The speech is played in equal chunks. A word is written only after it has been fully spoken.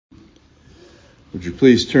Would you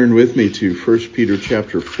please turn with me to 1 Peter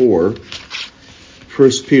chapter 4.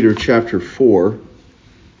 1 Peter chapter 4.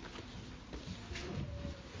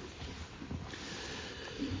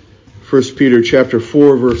 1 Peter chapter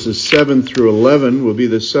 4 verses 7 through 11 will be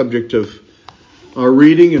the subject of our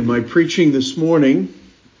reading and my preaching this morning.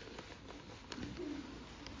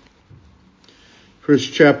 1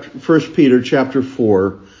 Peter chapter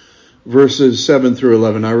 4 verses 7 through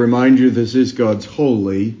 11. I remind you this is God's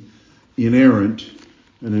holy, inerrant,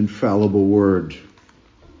 and infallible word.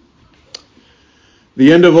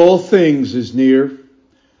 The end of all things is near.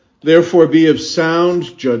 Therefore be of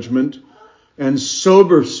sound judgment and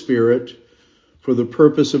sober spirit for the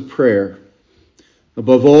purpose of prayer.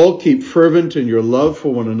 Above all, keep fervent in your love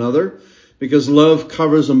for one another, because love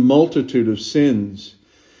covers a multitude of sins.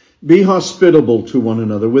 Be hospitable to one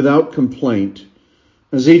another without complaint.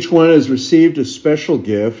 As each one has received a special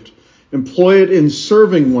gift, employ it in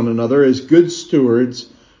serving one another as good stewards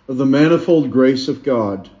of the manifold grace of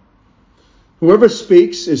God. Whoever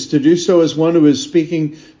speaks is to do so as one who is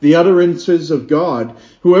speaking the utterances of God.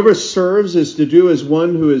 Whoever serves is to do as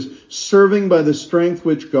one who is serving by the strength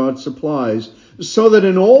which God supplies, so that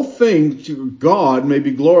in all things God may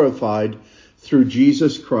be glorified through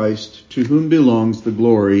Jesus Christ, to whom belongs the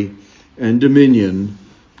glory and dominion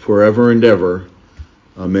forever and ever.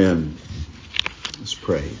 Amen. Let's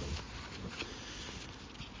pray.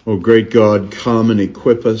 O great God, come and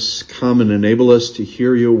equip us, come and enable us to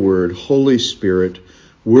hear your word. Holy Spirit,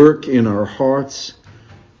 work in our hearts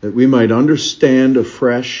that we might understand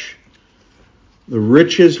afresh the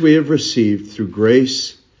riches we have received through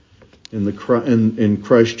grace in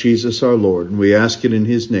Christ Jesus our Lord. And we ask it in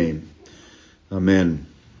his name. Amen.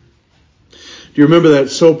 Do you remember that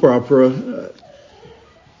soap opera?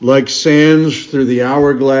 Like sands through the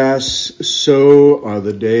hourglass, so are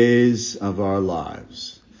the days of our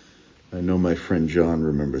lives. I know my friend John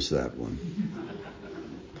remembers that one.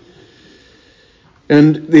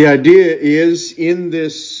 And the idea is in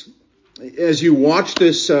this, as you watch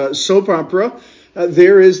this soap opera,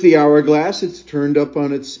 there is the hourglass. It's turned up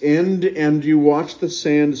on its end, and you watch the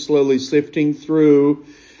sand slowly sifting through.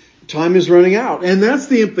 Time is running out. And that's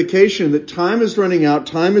the implication, that time is running out,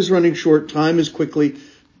 time is running short, time is quickly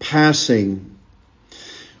passing.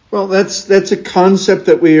 Well, that's a concept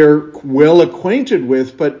that we are well acquainted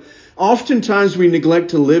with, but oftentimes we neglect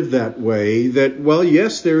to live that way, that, well,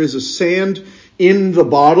 yes, there is a sand in the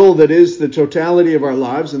bottle that is the totality of our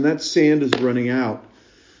lives, and that sand is running out.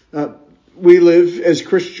 We as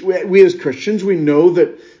Christians, we know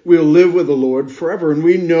that we'll live with the Lord forever, and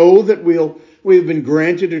we know that we've been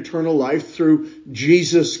granted eternal life through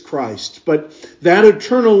Jesus Christ. But that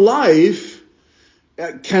eternal life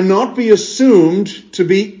cannot be assumed to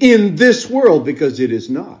be in this world, because it is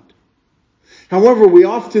not. However, we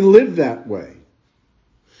often live that way.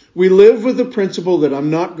 We live with the principle that I'm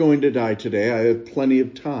not going to die today. I have plenty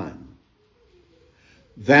of time.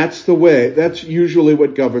 That's the way. That's usually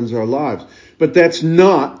what governs our lives. But that's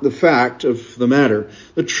not the fact of the matter.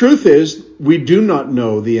 The truth is, we do not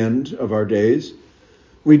know the end of our days.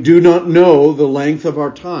 We do not know the length of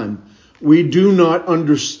our time. We do not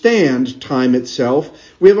understand time itself.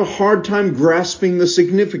 We have a hard time grasping the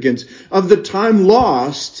significance of the time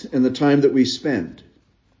lost and the time that we spend.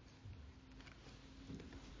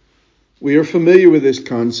 We are familiar with this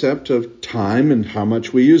concept of time and how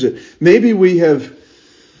much we use it. Maybe we have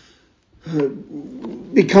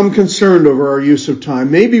become concerned over our use of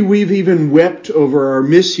time. Maybe we've even wept over our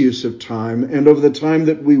misuse of time and over the time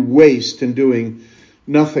that we waste in doing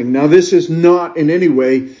nothing. Now, this is not in any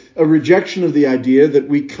way a rejection of the idea that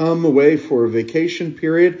we come away for a vacation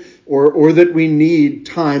period or that we need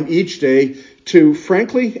time each day to,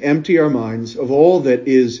 frankly, empty our minds of all that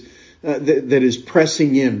is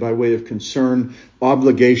pressing in by way of concern,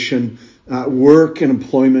 obligation, work and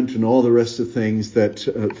employment, and all the rest of things that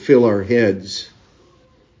fill our heads.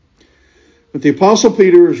 But the Apostle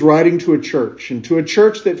Peter is writing to a church, and to a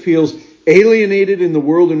church that feels alienated in the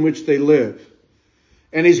world in which they live.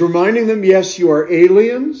 And he's reminding them, yes, you are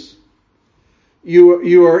aliens.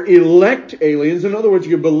 You are elect aliens. In other words,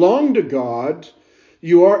 you belong to God.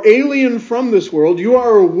 You are alien from this world. You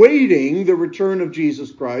are awaiting the return of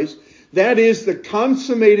Jesus Christ. That is the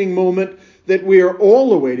consummating moment that we are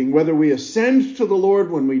all awaiting, whether we ascend to the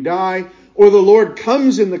Lord when we die, or the Lord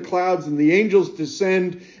comes in the clouds and the angels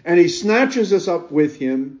descend and he snatches us up with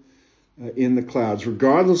him in the clouds.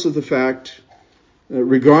 Regardless of the fact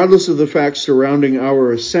surrounding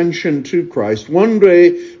our ascension to Christ, one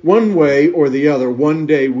way or the other, one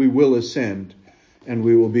day we will ascend and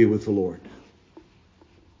we will be with the Lord.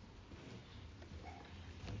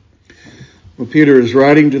 Well, Peter is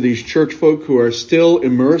writing to these church folk who are still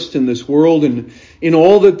immersed in this world and in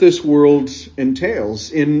all that this world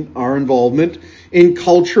entails, in our involvement in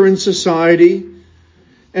culture and society.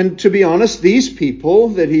 And to be honest, these people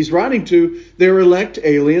that he's writing to, they're elect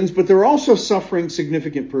aliens, but they're also suffering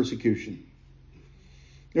significant persecution.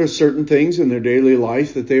 There are certain things in their daily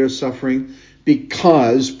life that they are suffering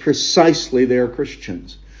because precisely they are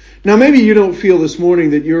Christians. Now, maybe you don't feel this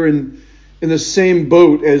morning that you're in the same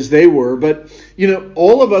boat as they were, but,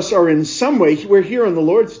 all of us are in some way. We're here on the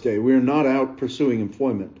Lord's Day. We are not out pursuing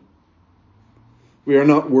employment. We are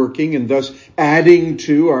not working and thus adding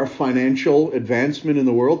to our financial advancement in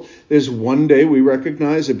the world. There's one day we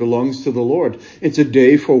recognize it belongs to the Lord. It's a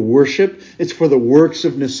day for worship. It's for the works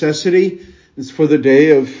of necessity. It's for the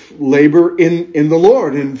day of labor in the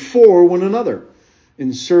Lord and for one another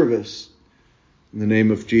in service in the name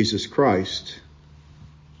of Jesus Christ.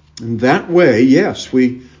 And that way, yes,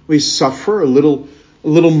 we suffer a little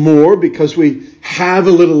more because we have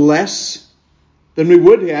a little less than we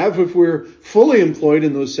would have if we're fully employed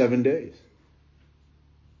in those 7 days.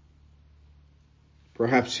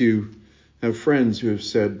 Perhaps you have friends who have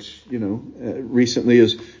said, recently,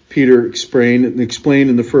 as Peter explained in the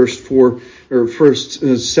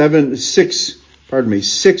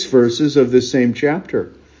 6 verses of this same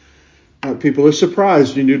chapter. People are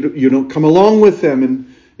surprised and you don't come along with them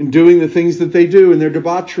in doing the things that they do, in their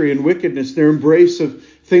debauchery and wickedness, their embrace of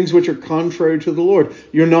things which are contrary to the Lord.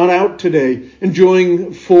 You're not out today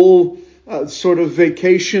enjoying full sort of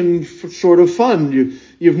vacation, sort of fun.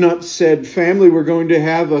 You've not said, family, we're going to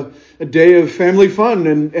have a day of family fun.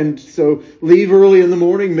 And so leave early in the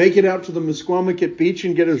morning, make it out to the Mesquamaket beach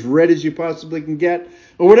and get as red as you possibly can get.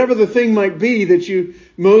 Or whatever the thing might be that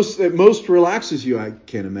most relaxes you. I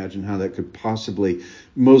can't imagine how that could possibly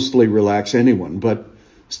mostly relax anyone. But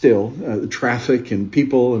still, the traffic and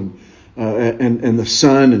people and the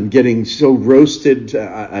sun and getting so roasted,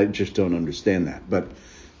 I just don't understand that. But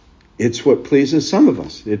it's what pleases some of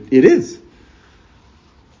us. It is.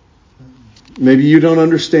 Maybe you don't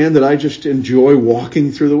understand that I just enjoy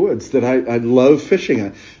walking through the woods, that I love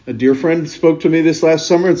fishing. A dear friend spoke to me this last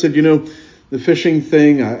summer and said, the fishing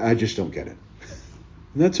thing, I just don't get it.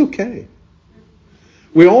 And that's okay.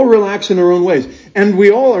 We all relax in our own ways. And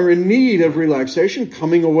we all are in need of relaxation,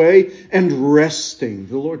 coming away and resting.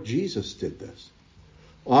 The Lord Jesus did this.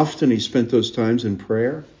 Often he spent those times in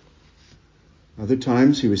prayer. Other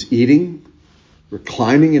times he was eating,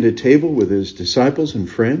 reclining at a table with his disciples and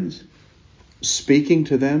friends, speaking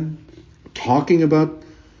to them, talking about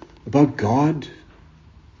God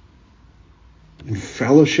and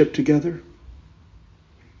fellowship together.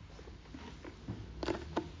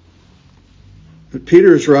 But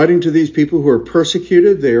Peter is writing to these people who are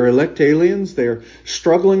persecuted. They are elect aliens. They are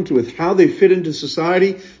struggling with how they fit into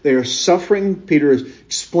society. They are suffering. Peter has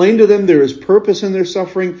explained to them there is purpose in their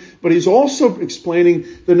suffering, but he's also explaining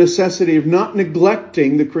the necessity of not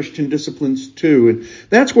neglecting the Christian disciplines too. And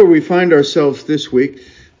that's where we find ourselves this week.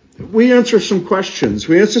 We answer some questions.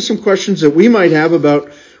 We answer some questions that we might have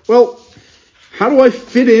about, how do I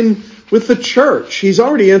fit in with the church? He's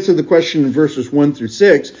already answered the question in verses 1 through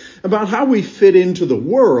 6 about how we fit into the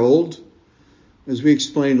world, as we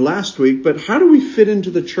explained last week, but how do we fit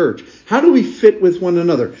into the church? How do we fit with one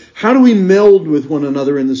another? How do we meld with one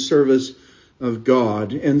another in the service of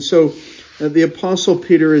God? And so the Apostle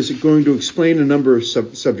Peter is going to explain a number of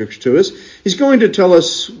subjects to us. He's going to tell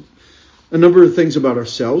us a number of things about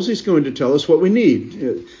ourselves. He's going to tell us what we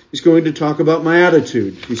need. He's going to talk about my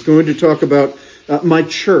attitude. He's going to talk about my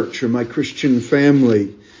church or my Christian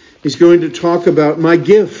family. He's going to talk about my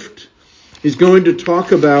gift. He's going to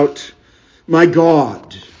talk about my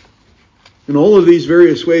God. In all of these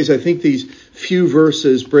various ways, I think these few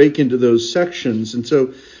verses break into those sections. And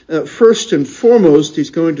so, first and foremost, he's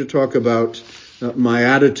going to talk about my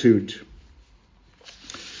attitude.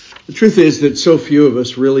 The truth is that so few of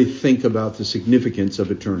us really think about the significance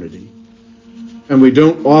of eternity. And we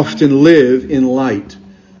don't often live in light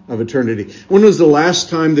of eternity. When was the last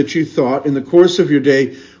time that you thought in the course of your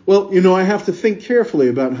day, I have to think carefully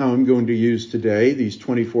about how I'm going to use today, these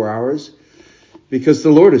 24 hours, because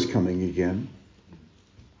the Lord is coming again.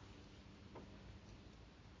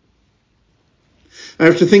 I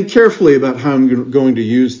have to think carefully about how I'm going to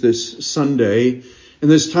use this Sunday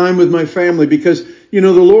and this time with my family because, the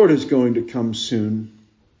Lord is going to come soon.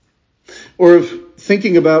 Or if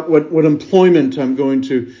thinking about what employment I'm going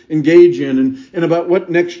to engage in and about what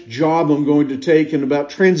next job I'm going to take and about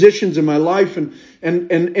transitions in my life and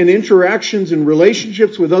interactions and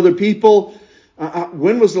relationships with other people.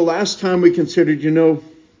 When was the last time we considered,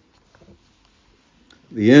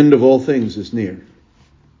 the end of all things is near?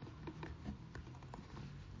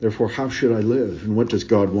 Therefore, how should I live? And what does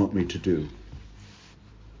God want me to do?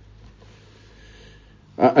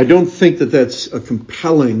 I don't think that that's a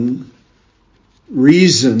compelling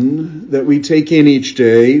reason that we take in each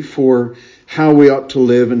day for how we ought to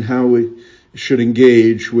live and how we should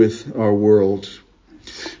engage with our world.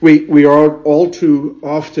 We are all too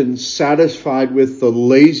often satisfied with the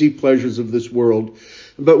lazy pleasures of this world,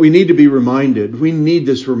 but we need to be reminded, we need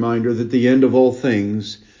this reminder that the end of all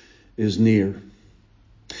things is near.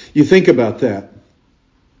 You think about that.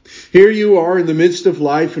 Here you are in the midst of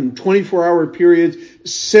life in 24-hour periods,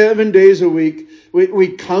 7 days a week.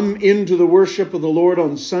 We come into the worship of the Lord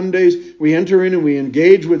on Sundays. We enter in and we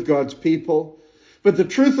engage with God's people. But the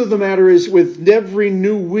truth of the matter is, with every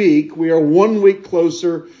new week, we are 1 week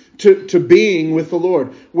closer to being with the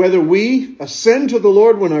Lord. Whether we ascend to the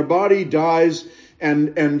Lord when our body dies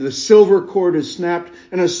and the silver cord is snapped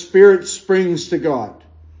and a spirit springs to God,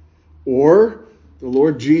 or the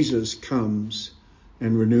Lord Jesus comes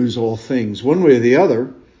and renews all things. One way or the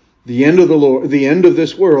other, the end of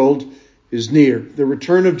this world is near. The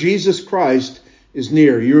return of Jesus Christ is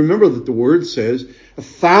near. You remember that the Word says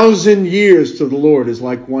 1,000 years to the Lord is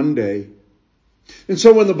like one day. And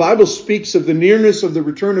so when the Bible speaks of the nearness of the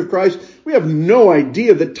return of Christ, we have no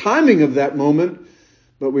idea the timing of that moment,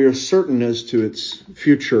 but we are certain as to its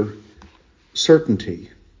future certainty.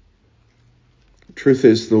 The truth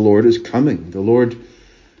is, the Lord is coming. The Lord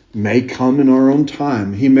may come in our own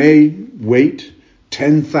time. He may wait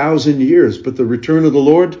 10,000 years, but the return of the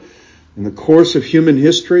Lord in the course of human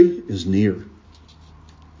history is near.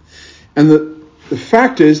 And the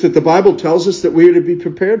fact is that the Bible tells us that we are to be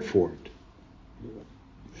prepared for it.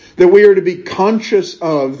 That we are to be conscious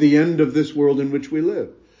of the end of this world in which we live.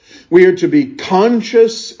 We are to be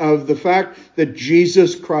conscious of the fact that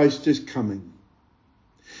Jesus Christ is coming.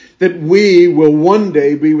 That we will one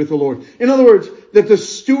day be with the Lord. In other words, that the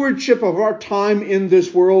stewardship of our time in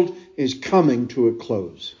this world is coming to a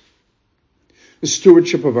close. The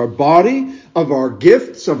stewardship of our body, of our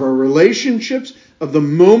gifts, of our relationships, of the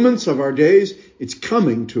moments of our days, it's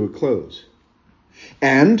coming to a close.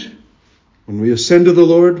 And when we ascend to the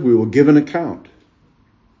Lord, we will give an account.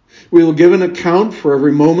 We will give an account for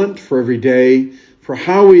every moment, for every day, for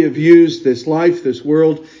how we have used this life, this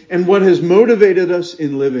world, and what has motivated us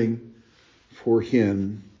in living for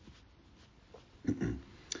Him.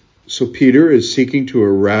 So Peter is seeking to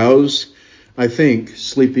arouse, I think,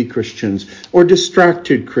 sleepy Christians or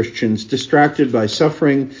distracted Christians, distracted by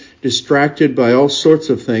suffering, distracted by all sorts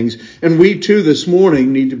of things. And we too this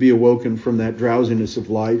morning need to be awoken from that drowsiness of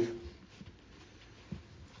life.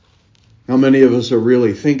 How many of us are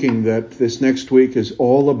really thinking that this next week is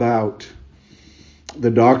all about the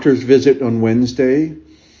doctor's visit on Wednesday,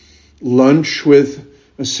 lunch with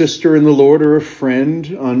a sister in the Lord or a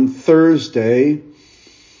friend on Thursday,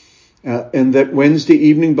 and that Wednesday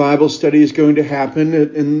evening Bible study is going to happen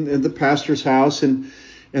in the pastor's house, and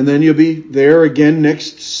then you'll be there again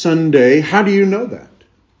next Sunday. How do you know that?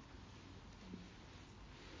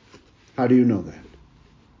 How do you know that?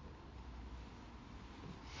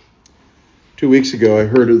 2 weeks ago, I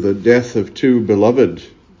heard of the death of two beloved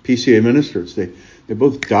PCA ministers. They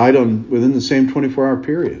both died within the same 24-hour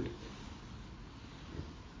period.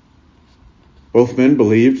 Both men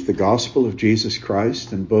believed the gospel of Jesus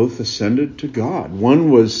Christ and both ascended to God. One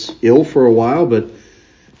was ill for a while, but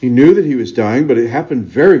he knew that he was dying, but it happened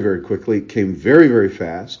very, very quickly. It came very, very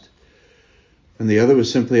fast. And the other was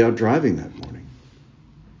simply out driving that morning.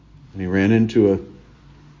 And he ran into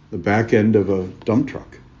the back end of a dump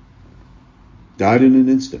truck. Died in an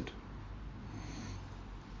instant.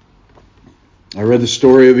 I read the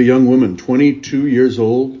story of a young woman, 22 years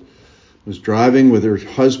old, was driving with her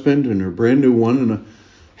husband and her brand new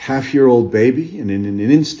 1.5-year-old baby, and in an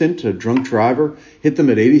instant, a drunk driver hit them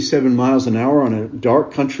at 87 miles an hour on a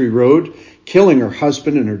dark country road, killing her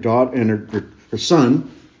husband and her daughter and her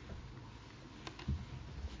son.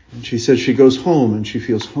 And she says she goes home and she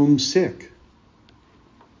feels homesick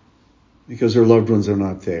because her loved ones are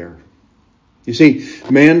not there. You see,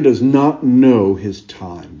 man does not know his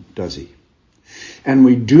time, does he? And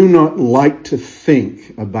we do not like to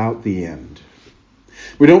think about the end.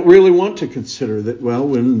 We don't really want to consider that, well,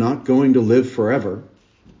 we're not going to live forever.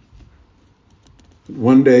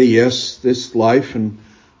 One day, yes, this life and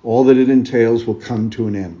all that it entails will come to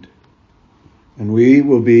an end. And we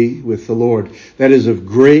will be with the Lord. That is of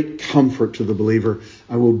great comfort to the believer.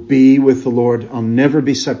 I will be with the Lord. I'll never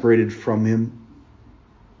be separated from Him.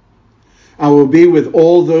 I will be with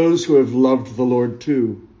all those who have loved the Lord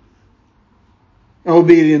too. I will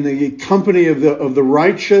be in the company of the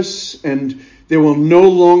righteous, and there will no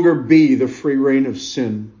longer be the free reign of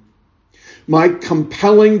sin. My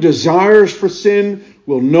compelling desires for sin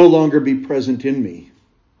will no longer be present in me.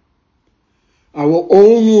 I will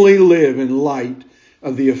only live in light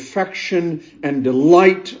of the affection and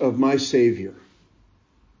delight of my Savior.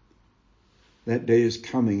 That day is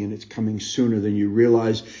coming, and it's coming sooner than you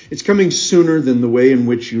realize. It's coming sooner than the way in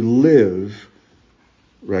which you live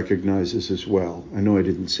recognizes as well. I know I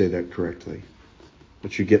didn't say that correctly,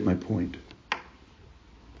 but you get my point.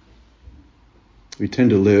 We tend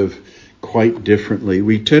to live quite differently.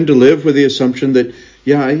 We tend to live with the assumption that,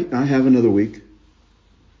 yeah, I have another week.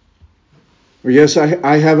 Or yes,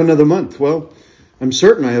 I have another month. Well, I'm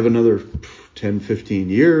certain I have another 10, 15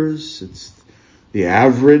 years. It's the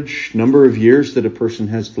average number of years that a person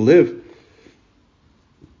has to live.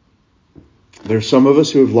 There are some of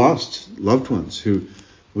us who have lost loved ones who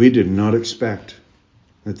we did not expect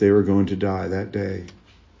that they were going to die that day.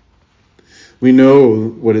 We know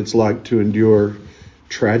what it's like to endure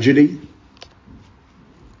tragedy,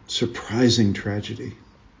 surprising tragedy.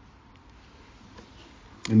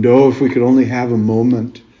 And oh, if we could only have one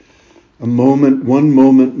moment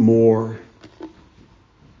more.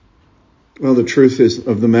 Well, the truth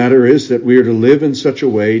of the matter is that we are to live in such a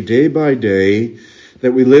way, day by day,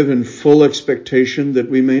 that we live in full expectation that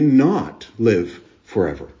we may not live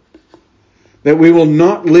forever. That we will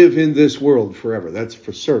not live in this world forever, that's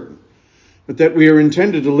for certain. But that we are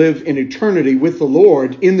intended to live in eternity with the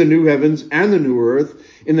Lord in the new heavens and the new earth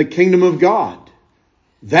in the kingdom of God.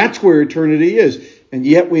 That's where eternity is. And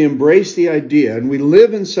yet we embrace the idea and we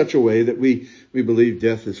live in such a way that we believe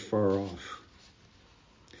death is far off.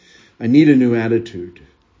 I need a new attitude.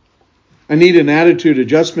 I need an attitude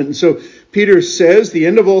adjustment. And so Peter says the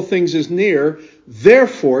end of all things is near.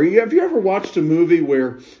 Therefore, have you ever watched a movie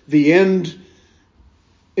where the end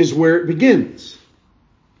is where it begins?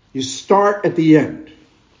 You start at the end.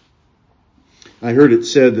 I heard it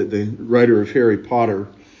said that the writer of Harry Potter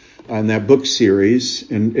in that book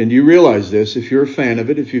series, and you realize this if you're a fan of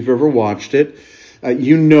it, if you've ever watched it,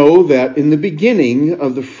 you know that in the beginning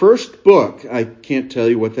of the first book, I can't tell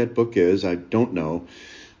you what that book is, I don't know.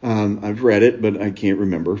 I've read it, but I can't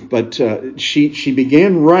remember. But she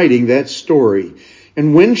began writing that story.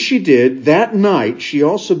 And when she did, that night, she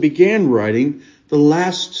also began writing the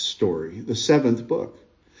last story, the 7th book.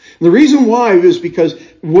 And the reason why is because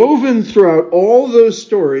woven throughout all those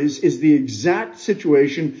stories is the exact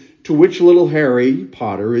situation to which little Harry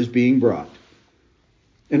Potter is being brought.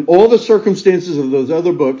 And all the circumstances of those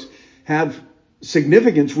other books have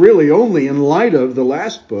significance really only in light of the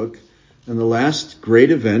last book and the last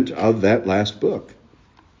great event of that last book.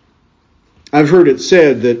 I've heard it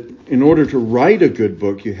said that in order to write a good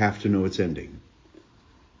book, you have to know its ending.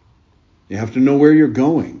 You have to know where you're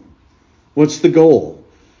going. What's the goal?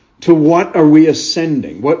 To what are we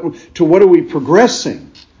ascending? To what are we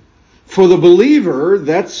progressing? For the believer,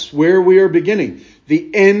 that's where we are beginning.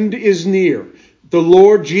 The end is near. The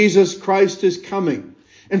Lord Jesus Christ is coming.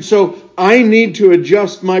 And so I need to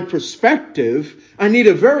adjust my perspective. I need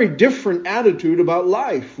a very different attitude about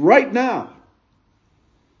life right now.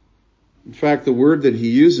 In fact, the word that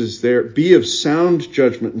he uses there, be of sound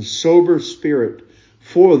judgment and sober spirit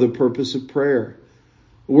for the purpose of prayer.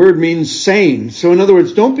 The word means sane. So in other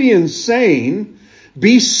words, don't be insane.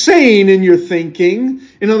 Be sane in your thinking.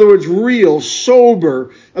 In other words, real,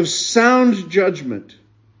 sober, of sound judgment.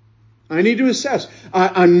 I need to assess.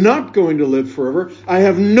 I'm not going to live forever. I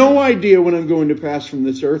have no idea when I'm going to pass from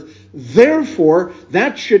this earth. Therefore,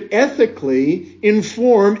 that should ethically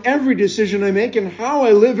inform every decision I make and how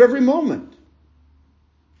I live every moment.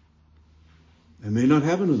 I may not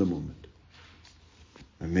have another moment.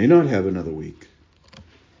 I may not have another week.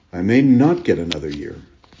 I may not get another year.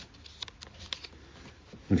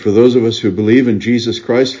 And for those of us who believe in Jesus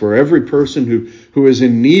Christ, for every person who is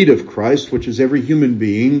in need of Christ, which is every human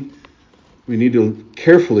being, we need to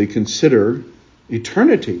carefully consider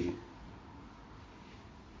eternity.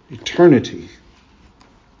 Eternity.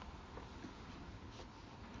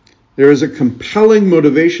 There is a compelling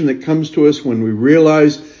motivation that comes to us when we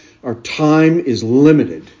realize our time is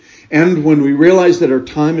limited. And when we realize that our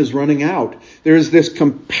time is running out. There is this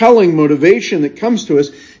compelling motivation that comes to us.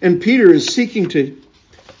 And Peter is seeking to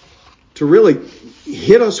really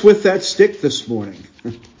hit us with that stick this morning.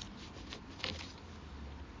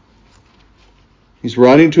 He's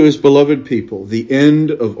writing to his beloved people. The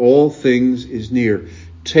end of all things is near.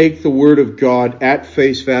 Take the word of God at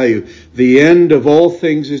face value. The end of all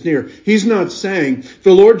things is near. He's not saying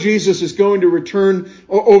the Lord Jesus is going to return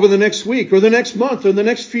over the next week or the next month or the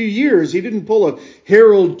next few years. He didn't pull a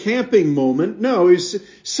Harold Camping moment. No, he's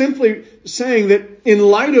simply saying that in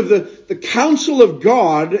light of the counsel of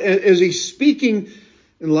God, as he's speaking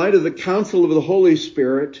in light of the counsel of the Holy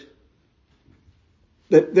Spirit,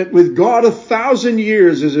 that with God 1,000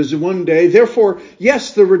 years is one day. Therefore,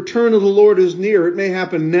 yes, the return of the Lord is near. It may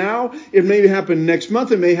happen now. It may happen next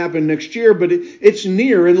month. It may happen next year. But it's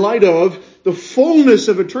near in light of the fullness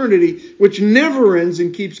of eternity, which never ends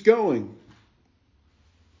and keeps going.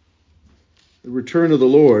 The return of the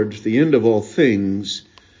Lord, the end of all things,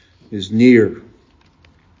 is near.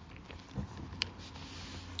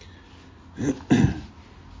 The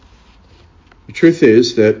truth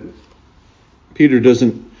is that Peter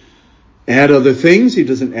doesn't add other things. He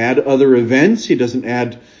doesn't add other events. He doesn't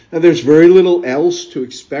add... There's very little else to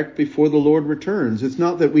expect before the Lord returns. It's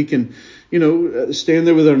not that we can, stand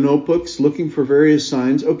there with our notebooks looking for various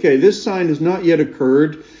signs. Okay, this sign has not yet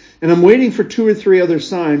occurred, and I'm waiting for 2 or 3 other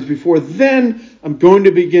signs before then I'm going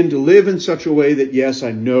to begin to live in such a way that, yes,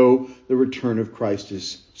 I know the return of Christ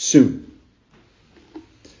is soon.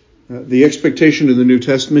 The expectation in the New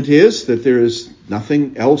Testament is that there is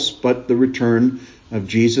nothing else but the return of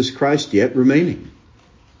Jesus Christ yet remaining.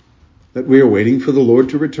 That we are waiting for the Lord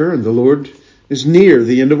to return. The Lord is near.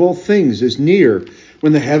 The end of all things is near.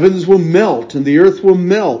 When the heavens will melt and the earth will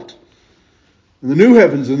melt, and the new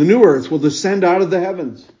heavens and the new earth will descend out of the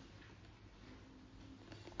heavens.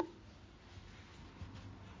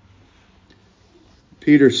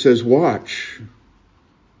 Peter says, watch.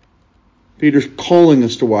 Peter's calling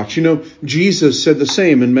us to watch. Jesus said the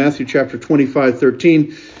same in Matthew chapter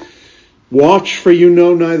 25:13. Watch, for you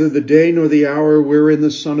know neither the day nor the hour wherein the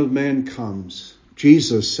Son of Man comes.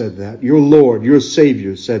 Jesus said that. Your Lord, your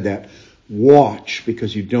Savior said that. Watch,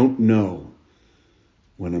 because you don't know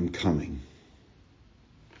when I'm coming.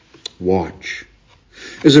 Watch.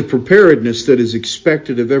 Is a preparedness that is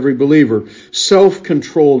expected of every believer,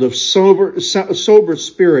 self-controlled, of sober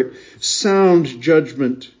spirit, sound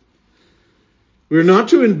judgment. We are not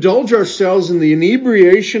to indulge ourselves in the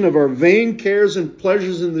inebriation of our vain cares and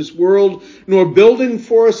pleasures in this world, nor building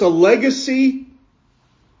for us a legacy.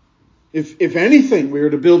 If anything, we are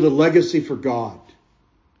to build a legacy for God.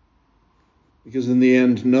 Because in the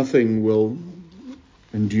end, nothing will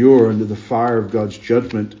endure under the fire of God's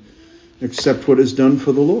judgment except what is done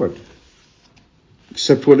for the Lord.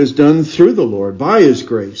 Except what is done through the Lord, by His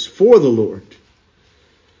grace, for the Lord.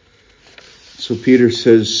 So Peter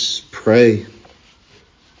says, pray.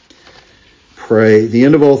 Pray. The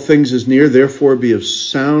end of all things is near, therefore be of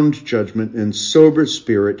sound judgment and sober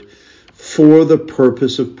spirit for the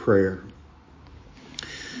purpose of prayer.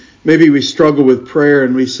 Maybe we struggle with prayer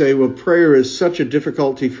and we say, well, prayer is such a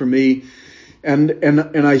difficulty for me.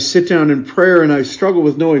 And I sit down in prayer and I struggle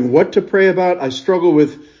with knowing what to pray about. I struggle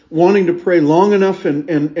with wanting to pray long enough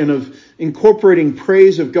and of incorporating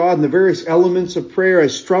praise of God and the various elements of prayer. I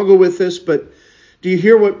struggle with this, but do you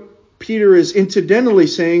hear what Peter is incidentally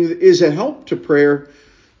saying is a help to prayer?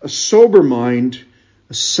 A sober mind,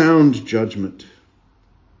 a sound judgment.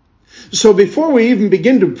 So before we even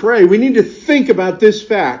begin to pray, we need to think about this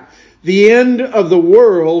fact. The end of the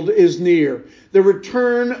world is near. The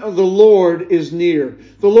return of the Lord is near.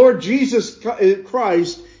 The Lord Jesus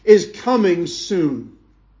Christ is coming soon.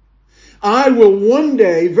 I will one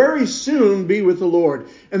day, very soon, be with the Lord.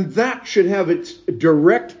 And that should have its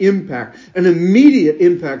direct impact, an immediate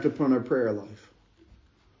impact upon our prayer life.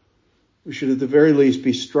 We should at the very least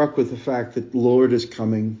be struck with the fact that the Lord is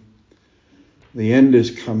coming. The end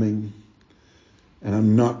is coming. And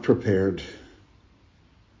I'm not prepared.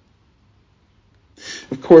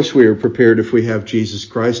 Of course we are prepared if we have Jesus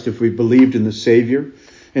Christ, if we believed in the Savior.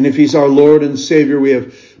 And if He's our Lord and Savior, we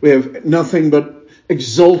have nothing but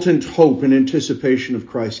exultant hope and anticipation of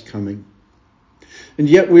Christ coming. And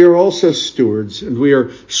yet we are also stewards, and we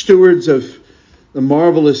are stewards of the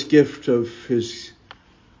marvelous gift of His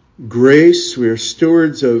grace. We are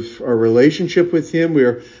stewards of our relationship with Him. We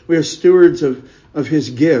are stewards of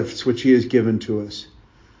His gifts, which He has given to us.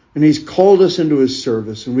 And He's called us into His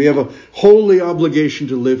service, and we have a holy obligation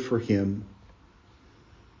to live for Him.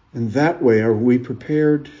 And that way, are we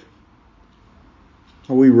prepared?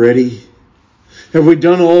 Are we ready? Have we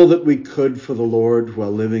done all that we could for the Lord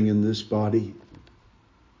while living in this body?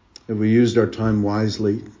 Have we used our time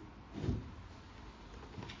wisely?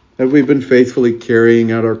 Have we been faithfully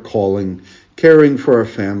carrying out our calling, caring for our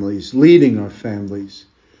families, leading our families,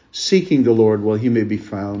 seeking the Lord while He may be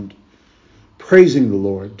found, praising the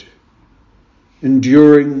Lord,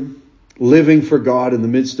 enduring, living for God in the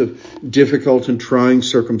midst of difficult and trying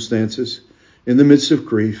circumstances, in the midst of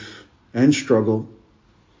grief and struggle?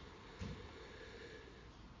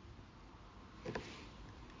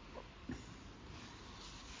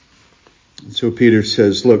 So Peter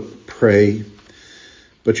says, look, pray.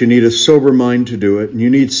 But you need a sober mind to do it, and you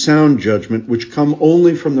need sound judgment, which come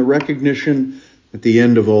only from the recognition that the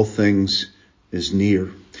end of all things is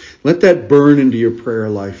near. Let that burn into your prayer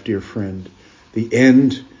life, dear friend. The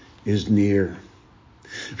end is near.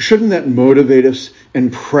 Shouldn't that motivate us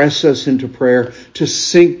and press us into prayer to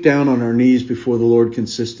sink down on our knees before the Lord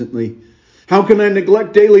consistently? How can I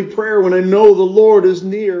neglect daily prayer when I know the Lord is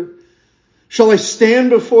near? Shall I stand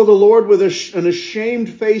before the Lord with an ashamed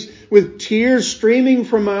face, with tears streaming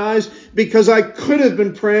from my eyes, because I could have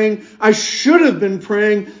been praying, I should have been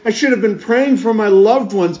praying, I should have been praying for my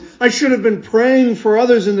loved ones, I should have been praying for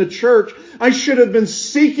others in the church, I should have been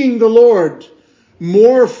seeking the Lord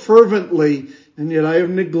more fervently, and yet I have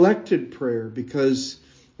neglected prayer because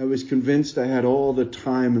I was convinced I had all the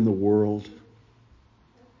time in the world.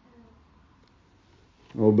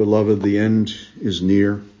 Oh, beloved, the end is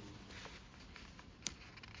near.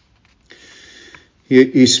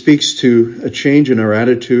 He speaks to a change in our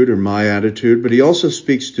attitude, or my attitude, but he also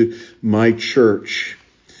speaks to my church.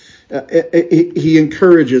 He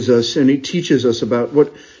encourages us and he teaches us about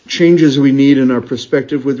what changes we need in our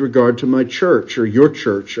perspective with regard to my church, or your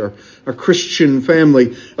church, or our Christian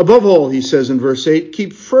family. Above all, he says in verse 8,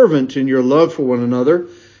 keep fervent in your love for one another,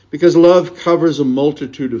 because love covers a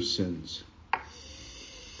multitude of sins.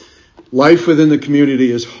 Life within the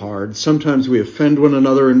community is hard. Sometimes we offend one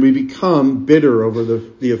another and we become bitter over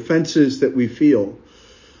the offenses that we feel.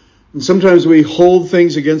 And sometimes we hold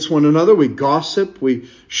things against one another. We gossip. We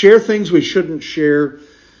share things we shouldn't share.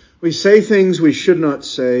 We say things we should not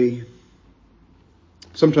say.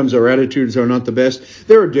 Sometimes our attitudes are not the best.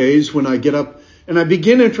 There are days when I get up and I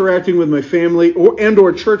begin interacting with my family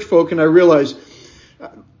or church folk, and I realize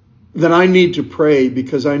that I need to pray,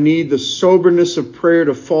 because I need the soberness of prayer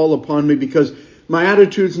to fall upon me, because my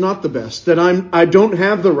attitude's not the best, that I don't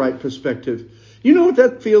have the right perspective. You know what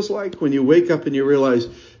that feels like when you wake up and you realize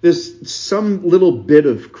there's some little bit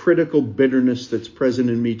of critical bitterness that's present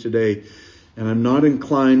in me today, and I'm not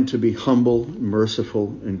inclined to be humble, merciful,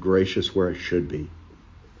 and gracious where I should be.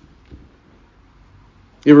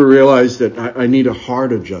 You ever realize that I need a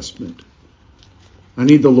heart adjustment? I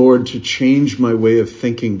need the Lord to change my way of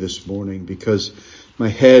thinking this morning, because my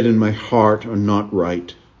head and my heart are not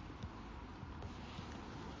right.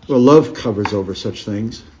 Well, love covers over such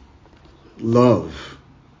things. Love.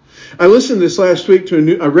 I listened this last week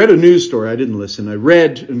I read a news story. I didn't listen. I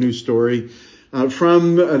read a news story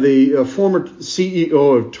from the former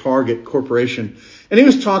CEO of Target Corporation. And he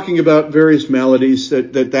was talking about various maladies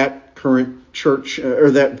that current church,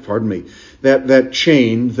 that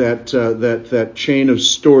chain of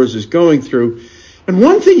stores is going through. And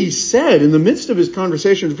one thing he said in the midst of his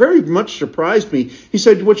conversation very much surprised me. He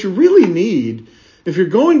said, what you really need, if you're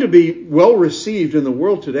going to be well received in the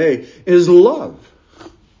world today, is love.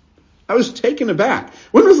 I was taken aback.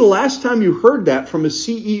 When was the last time you heard that from a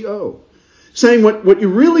CEO? Saying what you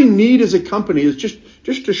really need as a company is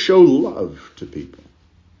just to show love to people.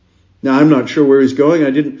 Now, I'm not sure where he's going.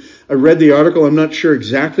 I read the article. I'm not sure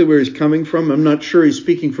exactly where he's coming from. I'm not sure he's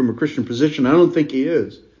speaking from a Christian position. I don't think he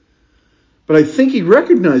is. But I think he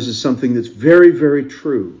recognizes something that's very, very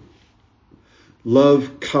true.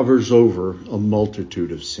 Love covers over a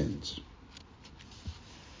multitude of sins.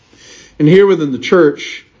 And here within the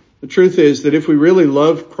church, the truth is that if we really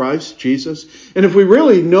love Christ Jesus, and if we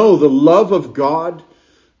really know the love of God,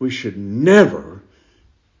 we should never,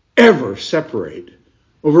 ever separate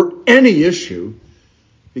over any issue,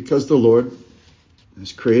 because the Lord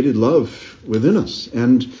has created love within us,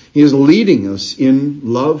 and He is leading us in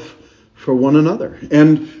love for one another.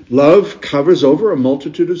 And love covers over a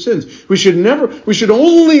multitude of sins. We should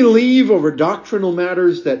only leave over doctrinal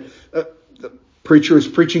matters that the preacher is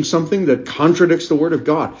preaching something that contradicts the Word of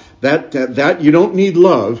God. That you don't need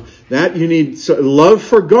love. That you need love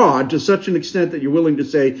for God to such an extent that you're willing to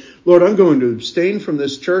say, Lord, I'm going to abstain from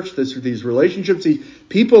this church, these relationships, these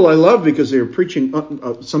people I love, because they are preaching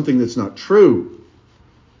something that's not true.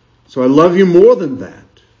 So I love you more than that.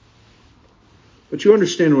 But you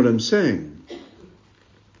understand what I'm saying.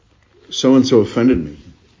 So-and-so offended me.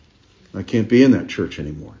 I can't be in that church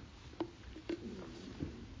anymore.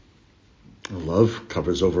 Love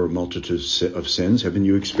covers over a multitude of sins. Haven't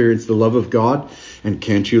you experienced the love of God? And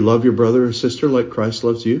can't you love your brother or sister like Christ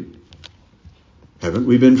loves you? Haven't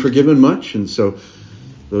we been forgiven much? And so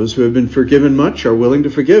those who have been forgiven much are willing to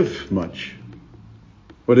forgive much.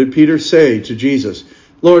 What did Peter say to Jesus?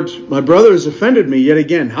 Lord, my brother has offended me yet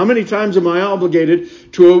again. How many times am I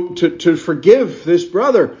obligated to forgive this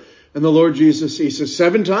brother? And the Lord Jesus, he says,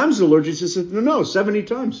 7 times? The Lord Jesus said, no, 70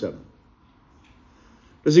 times 7.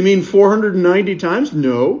 Does he mean 490 times?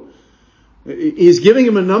 No. He's giving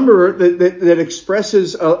him a number that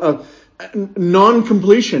expresses a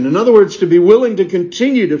non-completion. In other words, to be willing to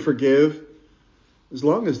continue to forgive as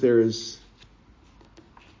long as there is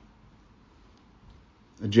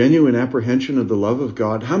a genuine apprehension of the love of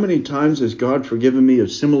God. How many times has God forgiven me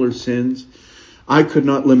of similar sins? I could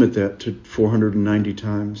not limit that to 490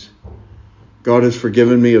 times. God has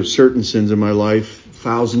forgiven me of certain sins in my life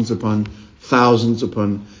thousands upon thousands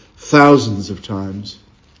upon thousands of times.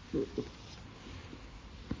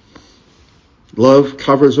 Love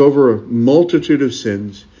covers over a multitude of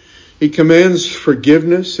sins. He commands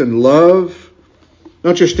forgiveness and love,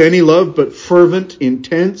 not just any love, but fervent,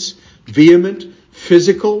 intense, vehement,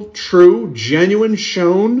 physical, true, genuine,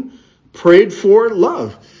 shown, prayed for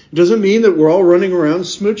love. It doesn't mean that we're all running around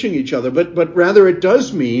smooching each other, but rather it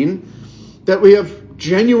does mean that we have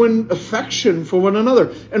genuine affection for one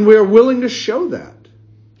another, and we are willing to show that.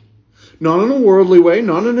 Not in a worldly way,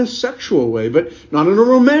 not in a sexual way, but not in a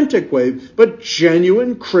romantic way, but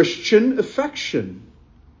genuine Christian affection.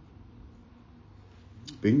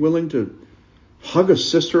 Being willing to hug a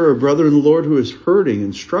sister or a brother in the Lord who is hurting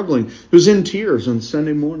and struggling, who's in tears on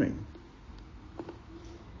Sunday morning.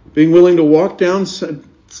 Being willing to walk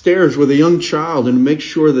downstairs with a young child and make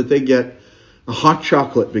sure that they get a hot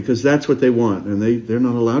chocolate because that's what they want, and they're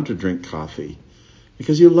not allowed to drink coffee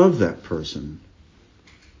because you love that person.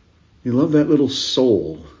 You love that little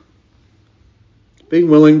soul. Being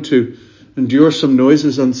willing to endure some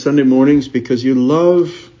noises on Sunday mornings because you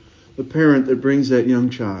love the parent that brings that young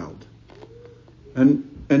child.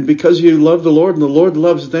 And because you love the Lord and the Lord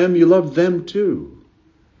loves them, you love them too.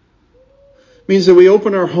 It means that we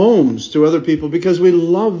open our homes to other people because we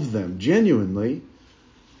love them genuinely.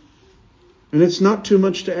 And it's not too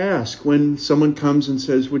much to ask when someone comes and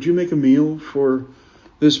says, would you make a meal for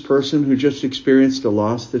this person who just experienced a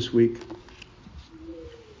loss this week?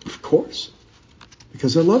 Of course,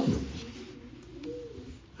 because I love them.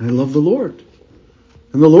 And I love the Lord.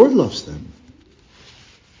 And the Lord loves them.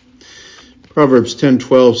 Proverbs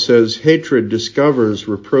 10:12 says, hatred discovers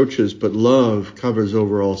reproaches, but love covers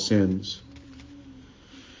over all sins.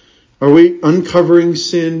 Are we uncovering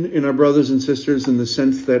sin in our brothers and sisters in the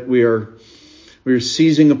sense that we are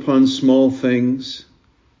seizing upon small things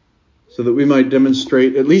so that we might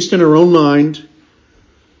demonstrate, at least in our own mind,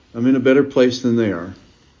 I'm in a better place than they are.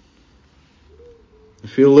 I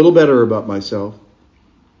feel a little better about myself.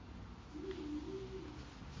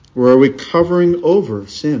 Or are we covering over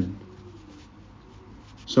sin?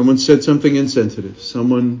 Someone said something insensitive.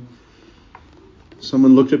 Someone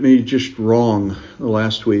looked at me just wrong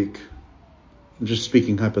last week. I'm just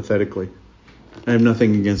speaking hypothetically. I have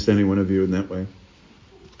nothing against any one of you in that way.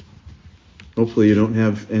 Hopefully you don't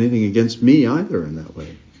have anything against me either in that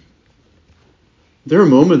way. There are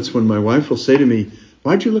moments when my wife will say to me,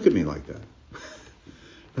 why'd you look at me like that?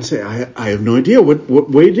 I say, I have no idea. What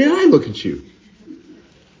way did I look at you?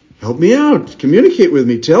 Help me out. Communicate with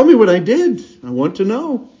me. Tell me what I did. I want to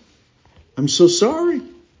know. I'm so sorry.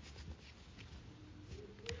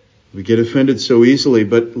 We get offended so easily,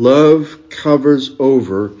 but love covers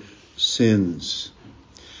over sins.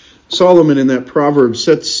 Solomon in that proverb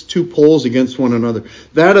sets two poles against one another.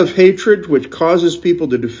 That of hatred, which causes people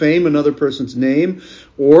to defame another person's name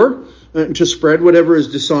or to spread whatever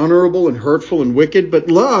is dishonorable and hurtful and wicked. But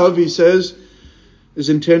love, he says, is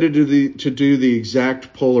intended to do the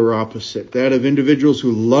exact polar opposite. That of individuals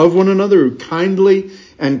who love one another, who kindly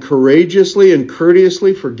and courageously and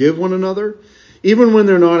courteously forgive one another, even when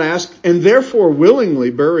they're not asked, and therefore willingly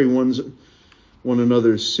bury one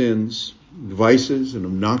another's sins, vices, and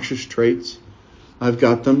obnoxious traits. I've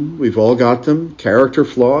got them. We've all got them. Character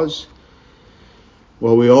flaws.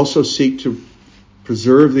 Well, we also seek to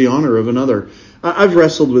preserve the honor of another. I've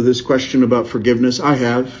wrestled with this question about forgiveness. I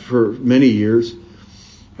have for many years.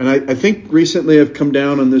 And I think recently I've come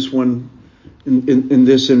down on this one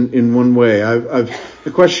in one way.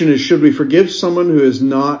 The question is, should we forgive someone who has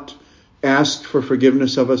not asked for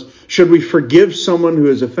forgiveness of us? Should we forgive someone who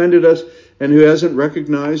has offended us and who hasn't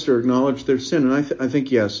recognized or acknowledged their sin? And I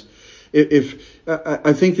think yes.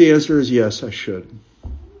 I think the answer is yes, I should.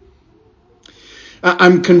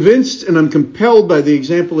 I'm convinced and I'm compelled by the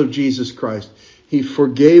example of Jesus Christ. He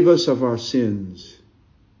forgave us of our sins.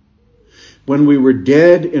 When we were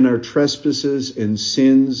dead in our trespasses and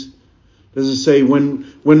sins, does it say when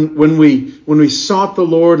we sought the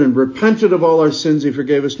Lord and repented of all our sins, He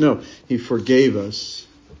forgave us? No, He forgave us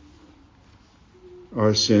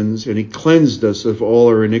our sins and He cleansed us of all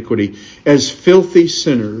our iniquity. As filthy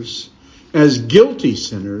sinners, as guilty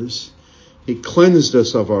sinners, He cleansed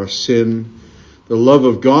us of our sin. The love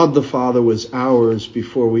of God the Father was ours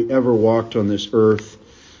before we ever walked on this earth.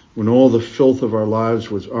 when all the filth of our lives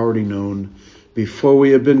was already known, before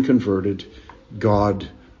we had been converted, God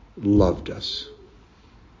loved us.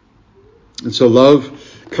 And so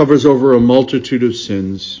love covers over a multitude of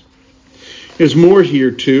sins. There's more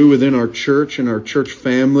here, too, within our church and our church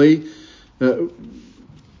family.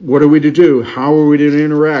 What are we to do? How are we to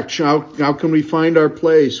interact? How can we find our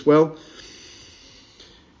place? Well,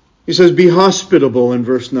 he says, be hospitable in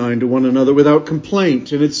verse 9 to one another without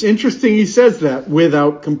complaint. And it's interesting he says that,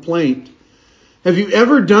 without complaint. Have you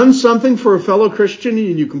ever done something for a fellow Christian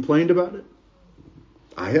and you complained about it?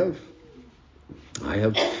 I have.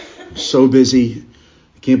 I'm so busy.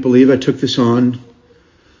 I can't believe I took this on.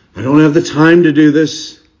 I don't have the time to do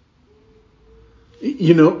this.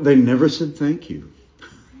 You know, they never said thank you.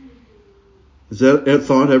 Has that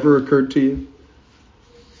thought ever occurred to you?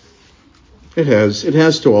 It has. It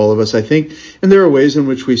has to all of us, I think. And there are ways in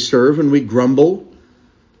which we serve and we grumble.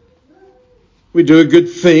 We do a good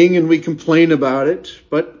thing and we complain about it.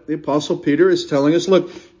 But the Apostle Peter is telling us,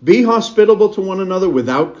 look, be hospitable to one another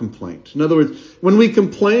without complaint. In other words, when we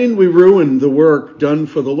complain, we ruin the work done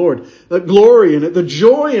for the Lord. The glory in it, the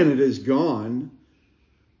joy in it is gone.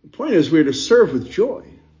 The point is we're to serve with joy.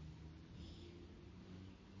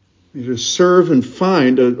 We're to serve and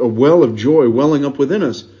find a well of joy welling up within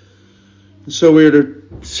us. So we are to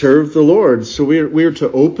serve the Lord. So we are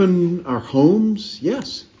to open our homes.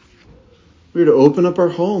 Yes. We are to open up our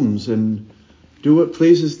homes and do what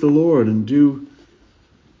pleases the Lord and do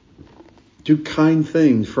kind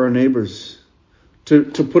things for our neighbors. To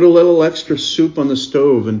put a little extra soup on the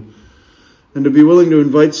stove and to be willing to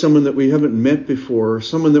invite someone that we haven't met before, or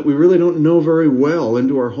someone that we really don't know very well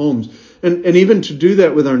into our homes. And even to do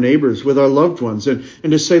that with our neighbors, with our loved ones. And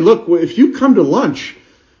to say, look, if you come to lunch,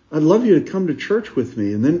 I'd love you to come to church with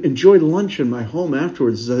me and then enjoy lunch in my home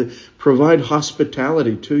afterwards as I provide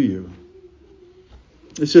hospitality to you.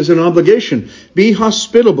 This is an obligation. Be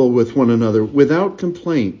hospitable with one another without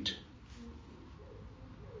complaint.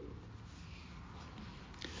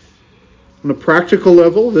 On a practical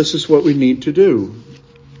level, this is what we need to do.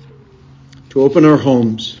 To open our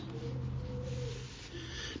homes.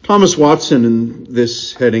 Thomas Watson, in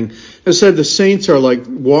this heading, has said the saints are like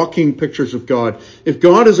walking pictures of God. If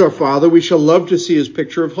God is our Father, we shall love to see his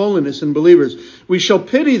picture of holiness in believers. We shall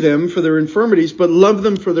pity them for their infirmities, but love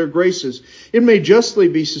them for their graces. It may justly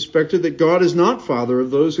be suspected that God is not Father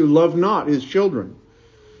of those who love not his children.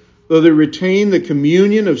 Though they retain the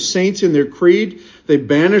communion of saints in their creed, they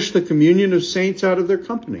banish the communion of saints out of their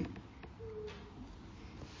company.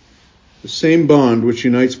 The same bond which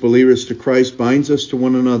unites believers to Christ binds us to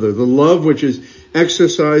one another. The love which is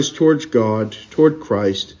exercised towards God, toward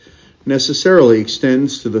Christ, necessarily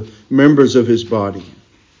extends to the members of his body.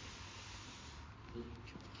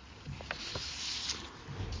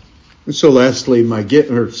 And so lastly,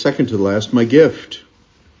 second to last, my gift.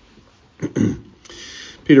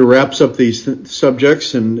 Peter wraps up these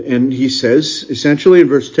subjects and he says, essentially in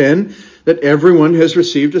verse 10, that everyone has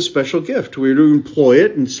received a special gift. We are to employ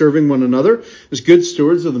it in serving one another as good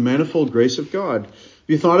stewards of the manifold grace of God. Have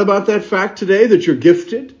you thought about that fact today, that you're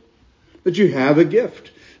gifted? That you have a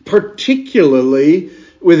gift? Particularly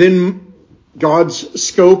within God's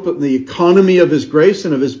scope of the economy of his grace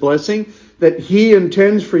and of his blessing that he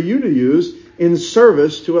intends for you to use in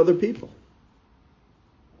service to other people.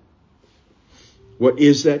 What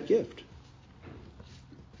is that gift?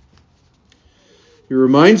 He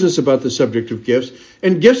reminds us about the subject of gifts.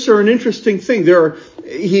 And gifts are an interesting thing.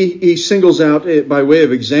 He singles out, by way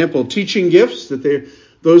of example, teaching gifts, that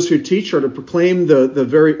those who teach are to proclaim the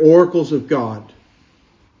very oracles of God,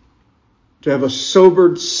 to have a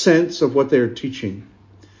sobered sense of what they are teaching.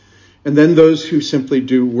 And then those who simply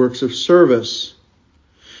do works of service.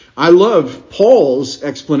 I love Paul's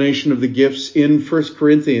explanation of the gifts in 1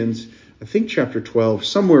 Corinthians, I think chapter 12,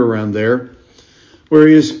 somewhere around there, where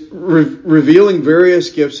he is revealing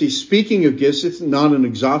various gifts. He's speaking of gifts. It's not an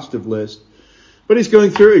exhaustive list. But he's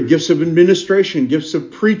going through it. Gifts of administration, gifts of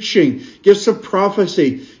preaching, gifts of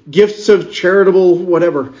prophecy, gifts of charitable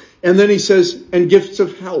whatever. And then he says, and gifts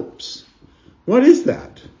of helps. What is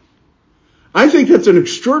that? I think that's an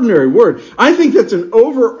extraordinary word. I think that's an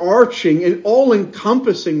overarching and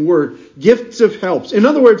all-encompassing word. Gifts of helps. In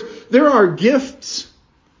other words, there are gifts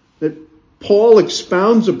that Paul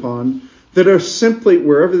expounds upon that are simply,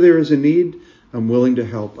 wherever there is a need, I'm willing to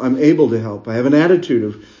help. I'm able to help. I have an attitude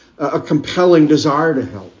of a compelling desire to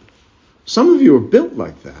help. Some of you are built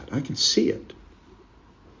like that. I can see it.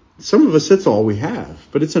 Some of us, that's all we have,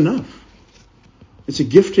 but it's enough. It's a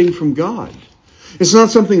gifting from God. It's not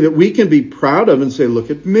something that we can be proud of and say,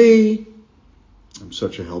 look at me. I'm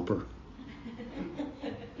such a helper.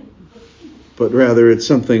 but rather it's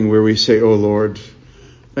something where we say, "Oh Lord,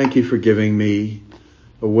 thank you for giving me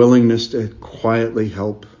a willingness to quietly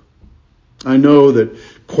help. I know that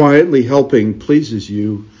quietly helping pleases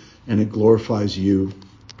you and it glorifies you.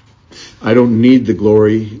 I don't need the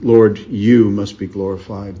glory. Lord, you must be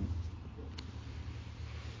glorified."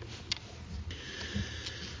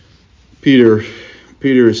 Peter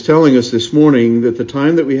is telling us this morning that the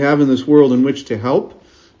time that we have in this world in which to help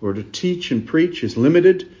or to teach and preach is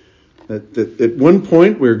limited. That at one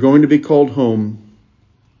point we're going to be called home.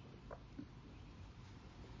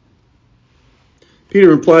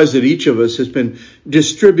 Peter implies that each of us has been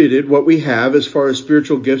distributed what we have as far as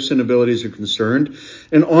spiritual gifts and abilities are concerned,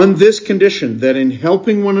 and on this condition, that in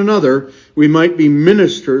helping one another, we might be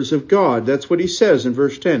ministers of God. That's what he says in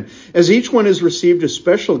verse 10. As each one has received a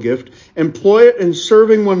special gift, employ it in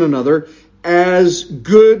serving one another as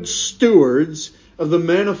good stewards of the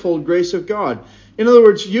manifold grace of God. In other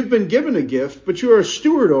words, you've been given a gift, but you are a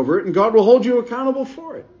steward over it, and God will hold you accountable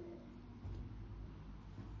for it.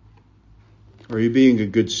 Are you being a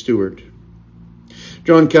good steward?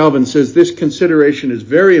 John Calvin says this consideration is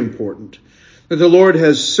very important, that the Lord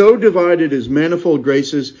has so divided his manifold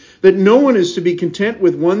graces that no one is to be content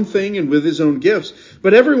with one thing and with his own gifts,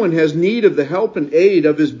 but everyone has need of the help and aid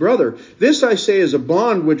of his brother. This, I say, is a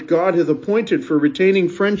bond which God hath appointed for retaining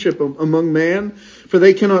friendship among man, for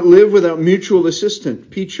they cannot live without mutual assistance.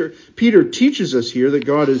 Peter teaches us here that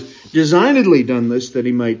God has designedly done this, that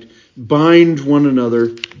he might bind one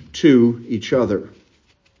another to each other.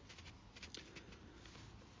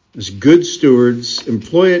 As good stewards,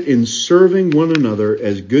 employ it in serving one another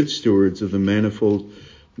as good stewards of the manifold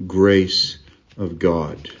grace of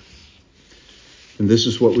God. And this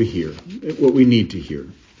is what we hear, what we need to hear.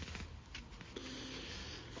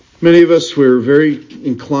 Many of us, we're very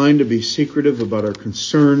inclined to be secretive about our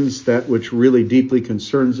concerns, that which really deeply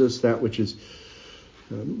concerns us, that which is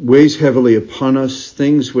weighs heavily upon us,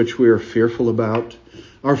 things which we are fearful about,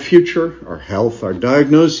 our future, our health, our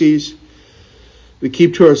diagnoses. We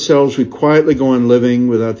keep to ourselves. We quietly go on living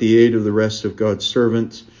without the aid of the rest of God's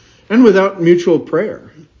servants and without mutual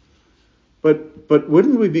prayer. But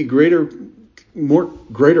wouldn't we be greater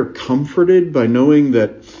comforted by knowing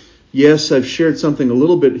that, yes, I've shared something a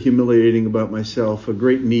little bit humiliating about myself, a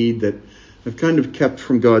great need that I've kind of kept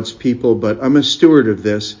from God's people, but I'm a steward of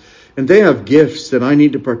this, and they have gifts that I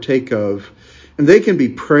need to partake of, and they can be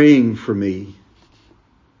praying for me.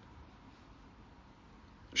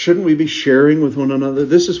 Shouldn't we be sharing with one another?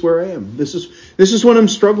 This is where I am. This is what I'm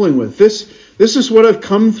struggling with. This is what I've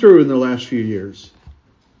come through in the last few years.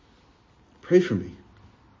 Pray for me.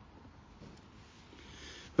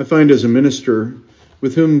 I find as a minister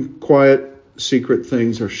with whom quiet, secret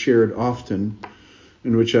things are shared often,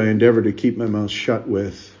 in which I endeavor to keep my mouth shut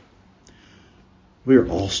with, we are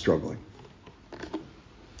all struggling.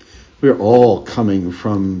 We are all coming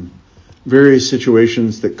from various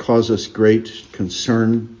situations that cause us great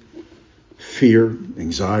concern, fear,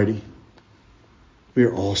 anxiety. We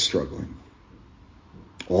are all struggling.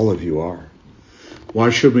 All of you are.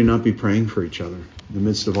 Why should we not be praying for each other in the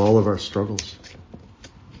midst of all of our struggles?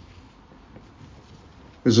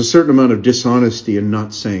 There's a certain amount of dishonesty in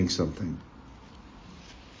not saying something,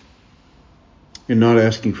 in not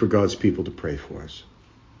asking for God's people to pray for us.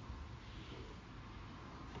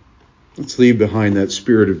 Let's leave behind that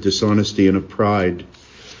spirit of dishonesty and of pride.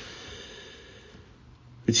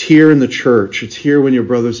 It's here in the church. It's here when your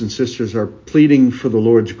brothers and sisters are pleading for the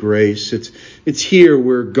Lord's grace. It's here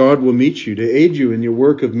where God will meet you to aid you in your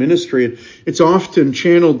work of ministry. It's often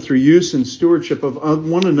channeled through use and stewardship of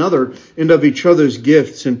one another and of each other's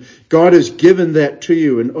gifts. And God has given that to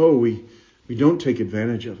you. And we don't take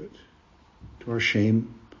advantage of it. To our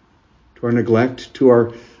shame, to our neglect, to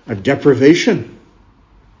our deprivation.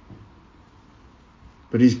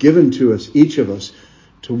 But he's given to us, each of us,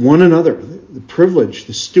 to one another, the privilege,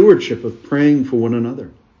 the stewardship of praying for one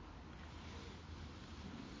another.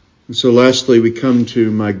 And so lastly, we come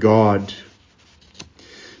to my God.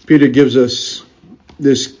 Peter gives us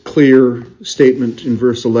this clear statement in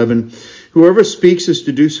verse 11. Whoever speaks is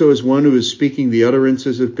to do so as one who is speaking the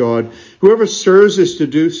utterances of God. Whoever serves is to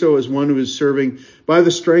do so as one who is serving by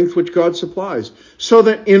the strength which God supplies, so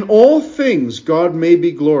that in all things God may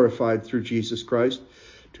be glorified through Jesus Christ,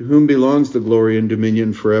 to whom belongs the glory and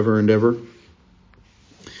dominion forever and ever.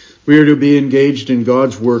 We are to be engaged in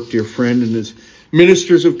God's work, dear friend, and as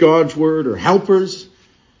ministers of God's word or helpers,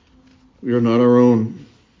 we are not our own.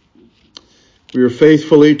 We are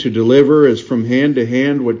faithfully to deliver as from hand to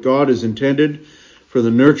hand what God has intended for the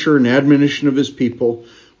nurture and admonition of his people.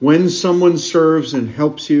 When someone serves and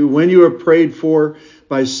helps you, when you are prayed for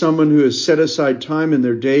by someone who has set aside time in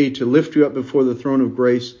their day to lift you up before the throne of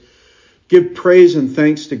grace, give praise and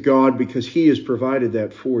thanks to God because He has provided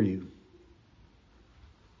that for you.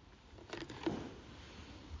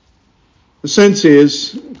 The sense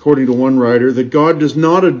is, according to one writer, that God does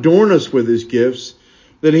not adorn us with His gifts,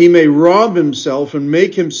 that He may rob Himself and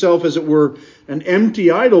make Himself, as it were, an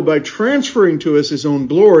empty idol by transferring to us His own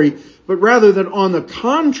glory, but rather that on the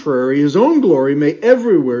contrary, His own glory may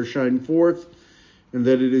everywhere shine forth, and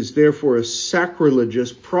that it is therefore a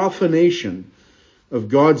sacrilegious profanation of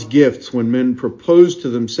God's gifts when men propose to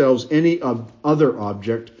themselves any other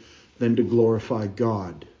object than to glorify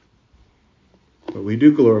God. But we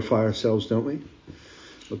do glorify ourselves, don't we?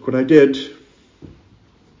 Look what I did.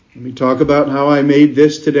 Let me talk about how I made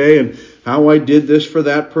this today and how I did this for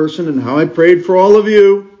that person and how I prayed for all of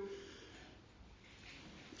you.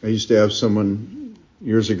 I used to have someone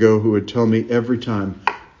years ago who would tell me every time,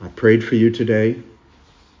 I prayed for you today.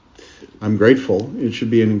 I'm grateful. It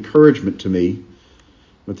should be an encouragement to me.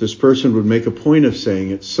 But this person would make a point of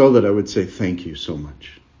saying it so that I would say thank you so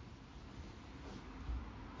much.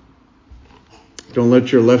 Don't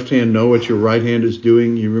let your left hand know what your right hand is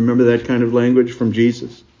doing. You remember that kind of language from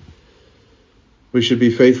Jesus? We should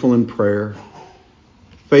be faithful in prayer,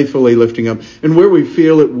 faithfully lifting up. And where we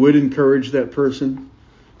feel it would encourage that person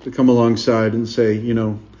to come alongside and say, you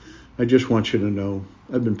know, I just want you to know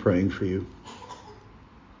I've been praying for you.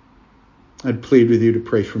 I'd plead with you to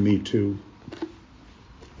pray for me too.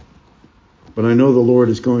 But I know the Lord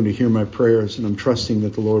is going to hear my prayers, and I'm trusting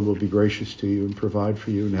that the Lord will be gracious to you and provide for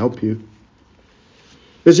you and help you.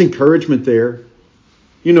 There's encouragement there.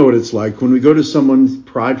 You know what it's like. When we go to someone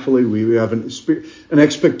pridefully, we have an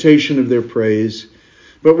expectation of their praise.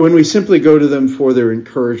 But when we simply go to them for their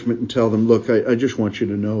encouragement and tell them, look, I just want you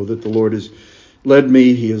to know that the Lord has led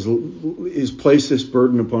me. He has placed this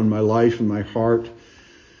burden upon my life and my heart.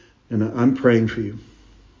 And I'm praying for you.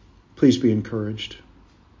 Please be encouraged.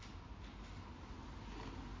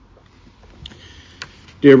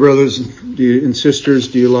 Dear brothers and sisters,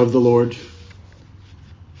 do you love the Lord?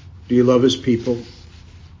 Do you love His people?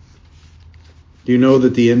 Do you know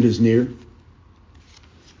that the end is near?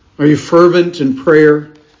 Are you fervent in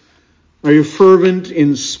prayer? Are you fervent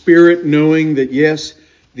in spirit, knowing that, yes,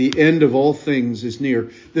 the end of all things is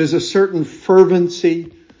near? There's a certain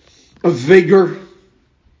fervency, a vigor,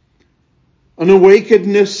 an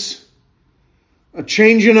awakenedness, a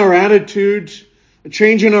change in our attitude, a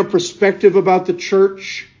change in our perspective about the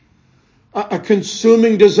church, a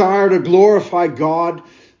consuming desire to glorify God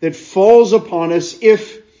that falls upon us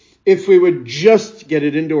if we would just get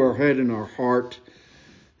it into our head and our heart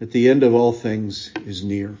that the end of all things is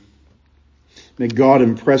near. May God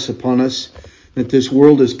impress upon us that this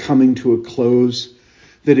world is coming to a close,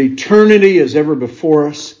 that eternity is ever before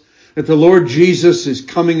us, that the Lord Jesus is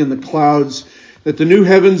coming in the clouds, that the new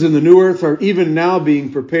heavens and the new earth are even now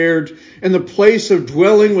being prepared, and the place of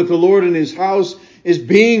dwelling with the Lord in His house is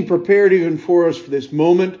being prepared even for us for this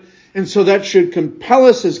moment. And so that should compel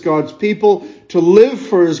us as God's people to live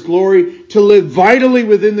for His glory, to live vitally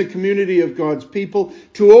within the community of God's people,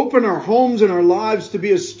 to open our homes and our lives, to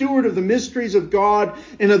be a steward of the mysteries of God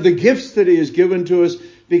and of the gifts that He has given to us,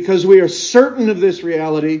 because we are certain of this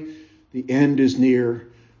reality. The end is near.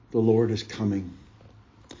 The Lord is coming.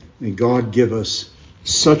 May God give us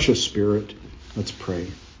such a spirit. Let's pray.